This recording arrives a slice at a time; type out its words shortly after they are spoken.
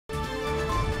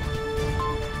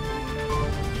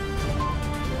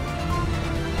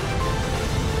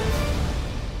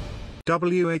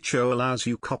WHO allows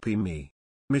you copy me.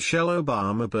 Michelle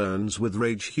Obama burns with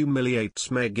rage,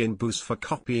 humiliates Meg in BOOS for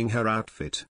copying her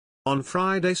outfit. On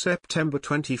Friday, September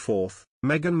 24,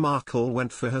 Meghan Markle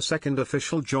went for her second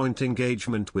official joint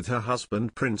engagement with her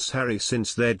husband Prince Harry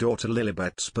since their daughter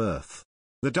Lilibet's birth.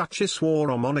 The Duchess wore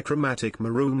a monochromatic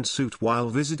maroon suit while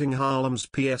visiting Harlem's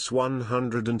PS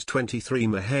 123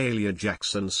 Mahalia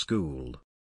Jackson School.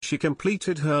 She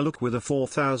completed her look with a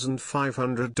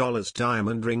 $4,500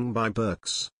 diamond ring by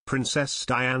Birks, Princess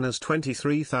Diana's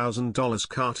 $23,000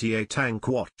 Cartier tank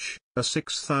watch, a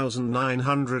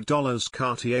 $6,900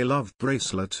 Cartier love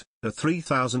bracelet, a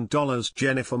 $3,000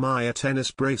 Jennifer Maya tennis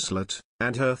bracelet,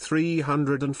 and her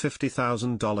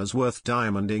 $350,000 worth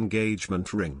diamond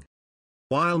engagement ring.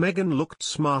 While Meghan looked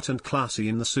smart and classy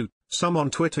in the suit, some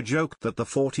on Twitter joked that the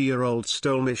 40-year-old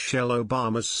stole Michelle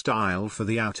Obama's style for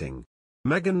the outing.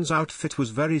 Meghan's outfit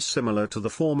was very similar to the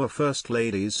former First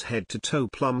Lady's head-to-toe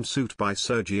plum suit by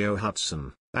Sergio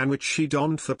Hudson, and which she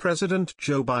donned for President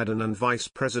Joe Biden and Vice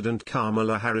President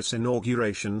Kamala Harris'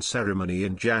 inauguration ceremony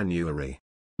in January.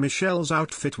 Michelle's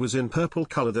outfit was in purple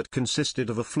color that consisted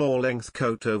of a floor-length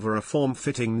coat over a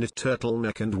form-fitting knit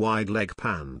turtleneck and wide-leg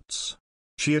pants.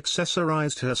 She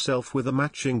accessorized herself with a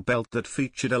matching belt that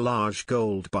featured a large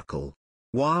gold buckle.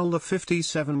 While the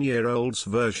 57-year-old's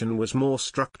version was more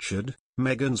structured,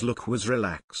 Meghan's look was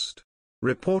relaxed.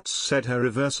 Reports said her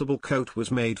reversible coat was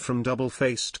made from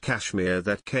double-faced cashmere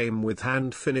that came with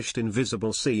hand-finished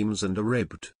invisible seams and a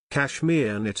ribbed,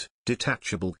 cashmere knit,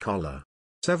 detachable collar.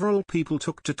 Several people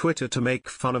took to Twitter to make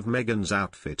fun of Meghan's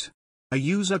outfit. A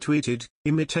user tweeted,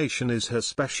 "Imitation is her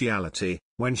speciality.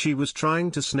 When she was trying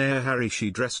to snare Harry,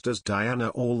 she dressed as Diana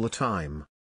all the time.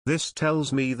 This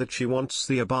tells me that she wants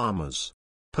the Obamas."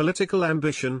 Political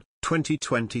ambition,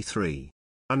 2023.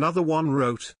 Another one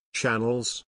wrote,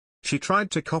 "Channels. She tried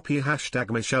to copy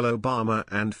 #Michelle Obama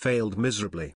and failed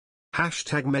miserably.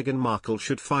 #Meghan Markle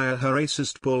should fire her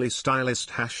racist bully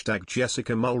stylist.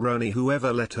 #Jessica Mulroney.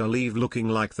 Whoever let her leave looking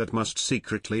like that must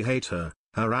secretly hate her.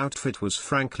 Her outfit was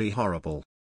frankly horrible."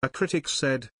 A critic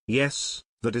said, "Yes,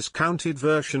 the discounted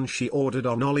version she ordered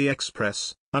on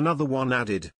AliExpress." Another one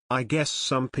added, "I guess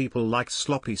some people like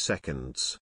sloppy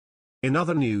seconds." In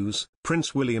other news,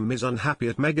 Prince William is unhappy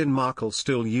at Meghan Markle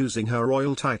still using her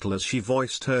royal title as she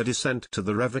voiced her dissent to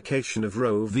the revocation of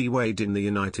Roe v. Wade in the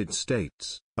United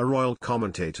States, a royal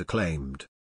commentator claimed.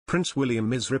 Prince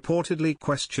William is reportedly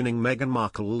questioning Meghan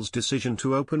Markle's decision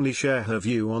to openly share her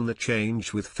view on the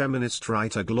change with feminist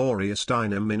writer Gloria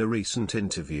Steinem in a recent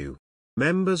interview.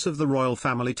 Members of the royal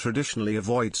family traditionally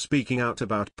avoid speaking out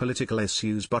about political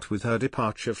issues, but with her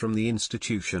departure from the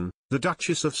institution, the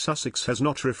Duchess of Sussex has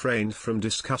not refrained from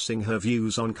discussing her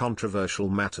views on controversial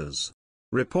matters.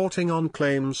 Reporting on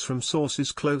claims from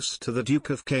sources close to the Duke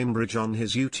of Cambridge on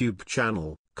his YouTube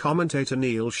channel, commentator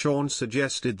Neil Sean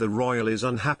suggested the royal is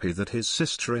unhappy that his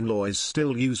sister-in-law is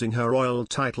still using her royal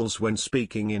titles when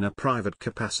speaking in a private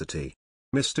capacity.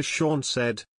 Mr. Sean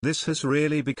said, "This has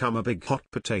really become a big hot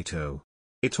potato.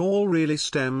 It all really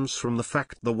stems from the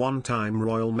fact the one-time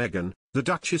royal Meghan, the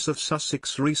Duchess of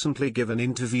Sussex, recently gave an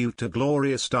interview to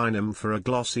Gloria Steinem for a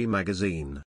glossy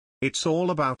magazine. It's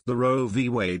all about the Roe v.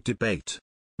 Wade debate.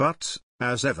 But,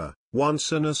 as ever,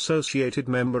 once an associated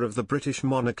member of the British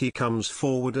monarchy comes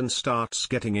forward and starts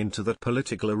getting into that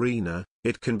political arena,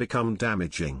 it can become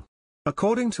damaging."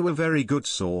 According to a very good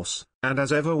source, and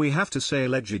as ever we have to say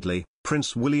allegedly,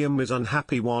 Prince William is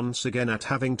unhappy once again at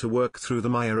having to work through the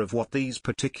mire of what these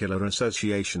particular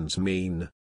associations mean.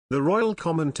 The royal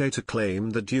commentator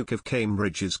claimed the Duke of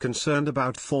Cambridge is concerned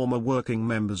about former working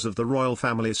members of the royal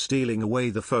family stealing away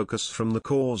the focus from the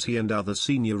cause he and other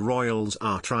senior royals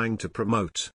are trying to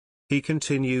promote. He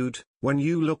continued, "When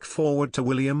you look forward to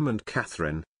William and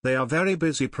Catherine, they are very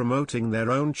busy promoting their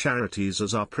own charities,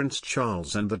 as are Prince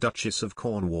Charles and the Duchess of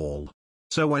Cornwall.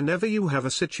 So whenever you have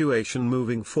a situation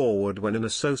moving forward when an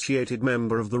associated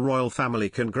member of the royal family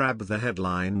can grab the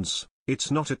headlines,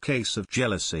 it's not a case of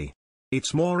jealousy.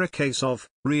 It's more a case of,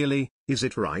 really, is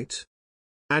it right?"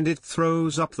 And it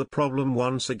throws up the problem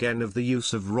once again of the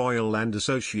use of royal and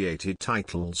associated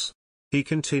titles. He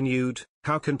continued,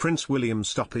 "How can Prince William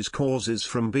stop his causes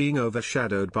from being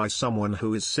overshadowed by someone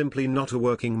who is simply not a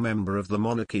working member of the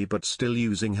monarchy but still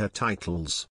using her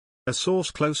titles? A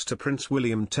source close to Prince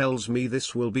William tells me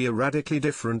this will be a radically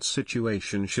different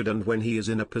situation should and when he is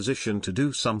in a position to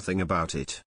do something about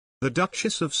it." The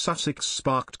Duchess of Sussex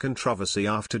sparked controversy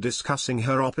after discussing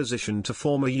her opposition to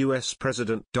former U.S.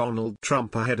 President Donald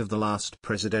Trump ahead of the last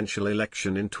presidential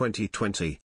election in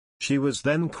 2020. She was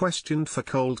then questioned for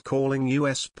cold-calling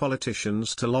U.S.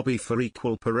 politicians to lobby for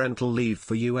equal parental leave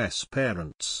for U.S.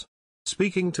 parents.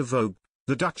 Speaking to Vogue,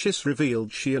 The Duchess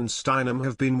revealed she and Steinem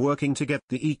have been working to get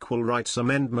the Equal Rights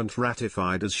Amendment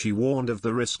ratified, as she warned of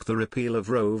the risk the repeal of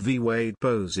Roe v. Wade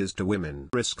poses to women.